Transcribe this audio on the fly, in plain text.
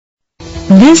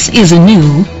This is a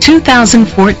new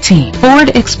 2014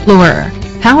 Ford Explorer,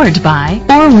 powered by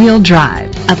four-wheel drive,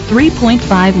 a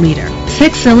 3.5-liter,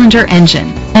 six-cylinder engine,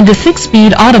 and a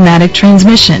six-speed automatic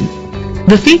transmission.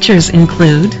 The features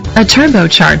include a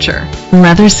turbocharger,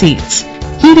 leather seats,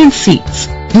 heated seats,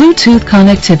 Bluetooth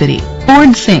connectivity,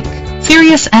 Ford Sync,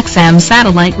 Sirius XM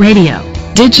satellite radio,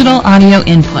 digital audio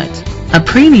input, a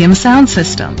premium sound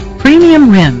system,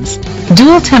 premium rims,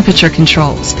 dual temperature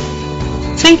controls.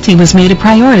 Safety was made a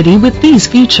priority with these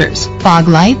features: fog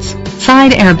lights,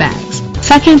 side airbags,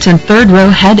 second and third row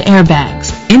head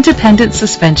airbags, independent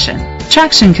suspension,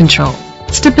 traction control,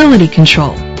 stability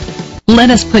control.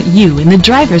 Let us put you in the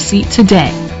driver's seat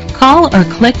today. Call or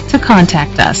click to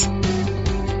contact us.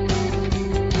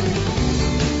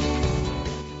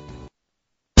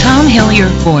 Hillier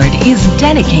Ford is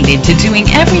dedicated to doing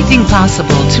everything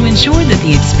possible to ensure that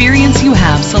the experience you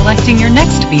have selecting your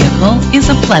next vehicle is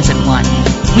a pleasant one.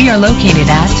 We are located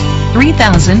at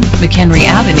 3000 McHenry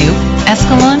Avenue,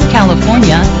 Escalon,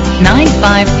 California,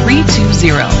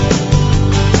 95320.